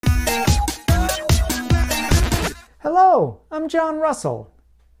Hello, I'm John Russell.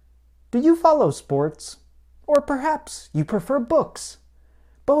 Do you follow sports? Or perhaps you prefer books?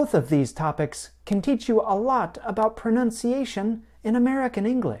 Both of these topics can teach you a lot about pronunciation in American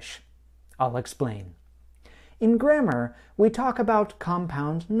English. I'll explain. In grammar, we talk about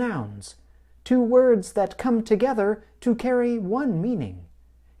compound nouns, two words that come together to carry one meaning.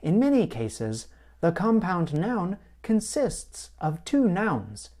 In many cases, the compound noun consists of two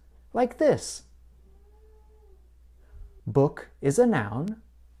nouns, like this. Book is a noun.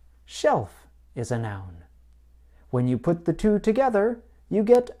 Shelf is a noun. When you put the two together, you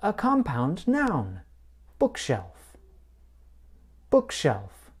get a compound noun, bookshelf.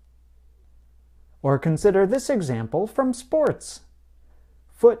 Bookshelf. Or consider this example from sports.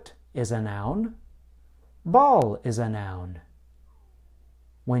 Foot is a noun. Ball is a noun.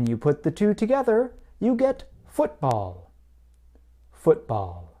 When you put the two together, you get football.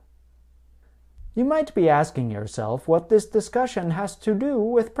 Football. You might be asking yourself what this discussion has to do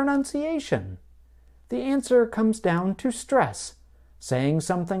with pronunciation. The answer comes down to stress, saying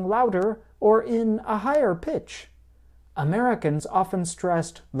something louder or in a higher pitch. Americans often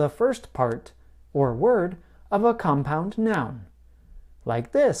stressed the first part, or word, of a compound noun,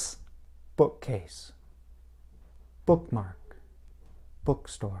 like this: bookcase, bookmark,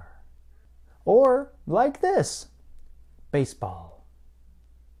 bookstore. Or like this: baseball,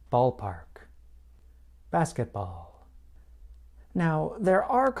 ballpark, basketball. Now, there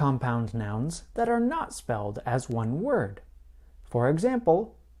are compound nouns that are not spelled as one word. For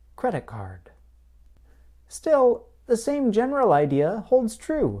example, credit card. Still, the same general idea holds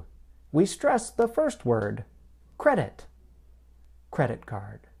true. We stress the first word, credit, credit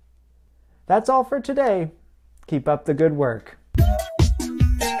card. That's all for today. Keep up the good work.